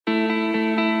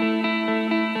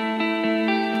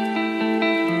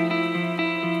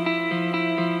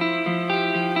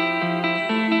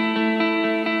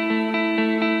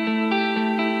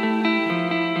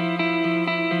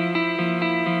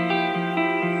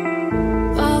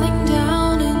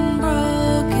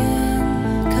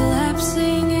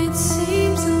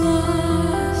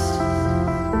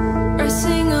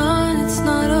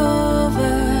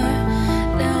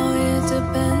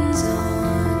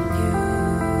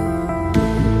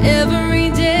every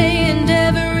day and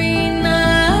every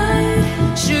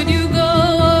night. Should you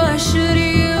go or should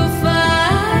you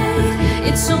fight?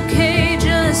 It's okay,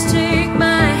 just take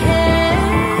my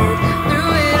hand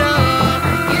through it all.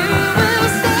 You will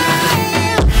stay.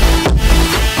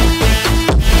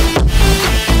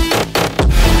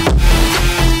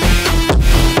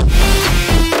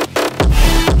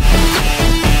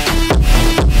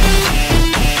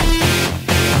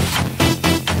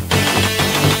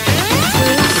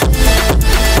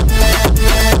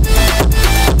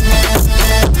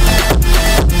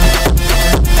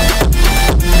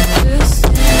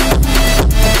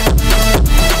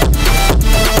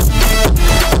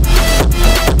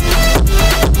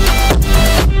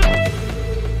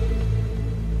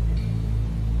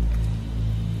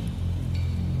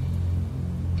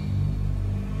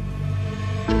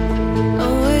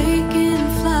 Awake and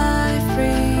fly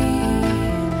free,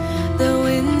 the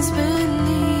winds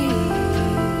beneath,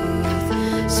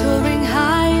 soaring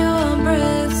high, your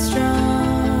breath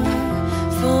strong.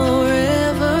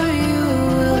 Forever you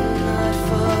will not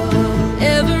fall.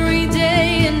 Every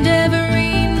day and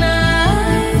every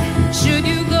night. Should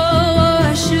you go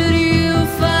or should you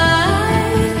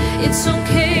fight? It's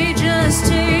okay.